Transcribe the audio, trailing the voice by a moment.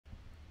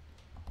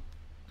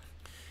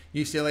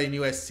UCLA and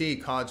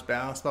USC college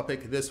basketball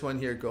pick. This one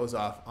here goes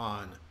off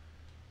on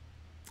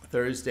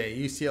Thursday.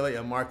 UCLA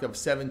a mark of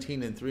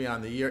 17-3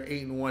 on the year,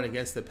 8-1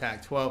 against the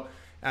Pac-12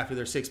 after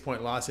their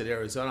 6-point loss at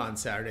Arizona on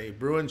Saturday.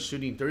 Bruins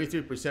shooting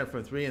 33%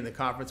 from three in the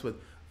conference with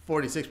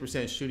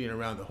 46% shooting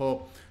around the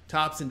hole.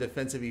 Tops in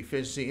defensive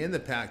efficiency in the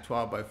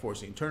Pac-12 by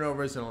forcing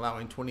turnovers and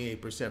allowing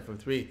 28% from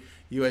three.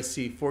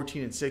 USC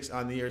 14-6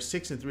 on the year,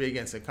 6-3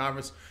 against the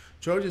conference.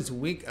 Trojans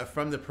weak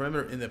from the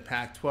perimeter in the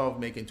Pac-12,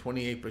 making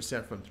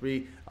 28% from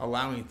three,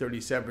 allowing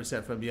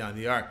 37% from beyond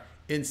the arc.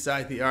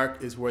 Inside the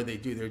arc is where they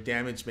do their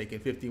damage, making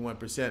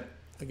 51%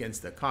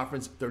 against the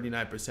conference,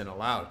 39%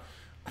 allowed.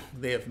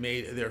 They have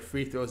made their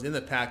free throws in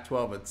the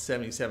Pac-12 at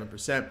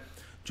 77%.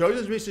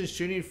 Trojans' recent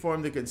shooting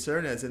formed the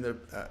concern as in the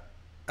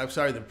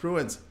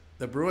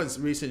Bruins'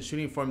 recent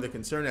shooting formed the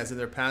concern as in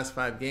their past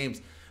 5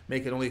 games,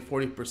 making only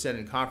 40%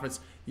 in conference.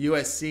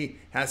 USC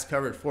has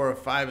covered 4 of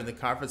 5 in the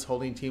conference,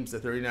 holding teams to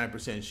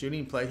 39%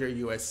 shooting. Play here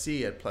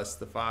USC at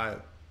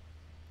 +5.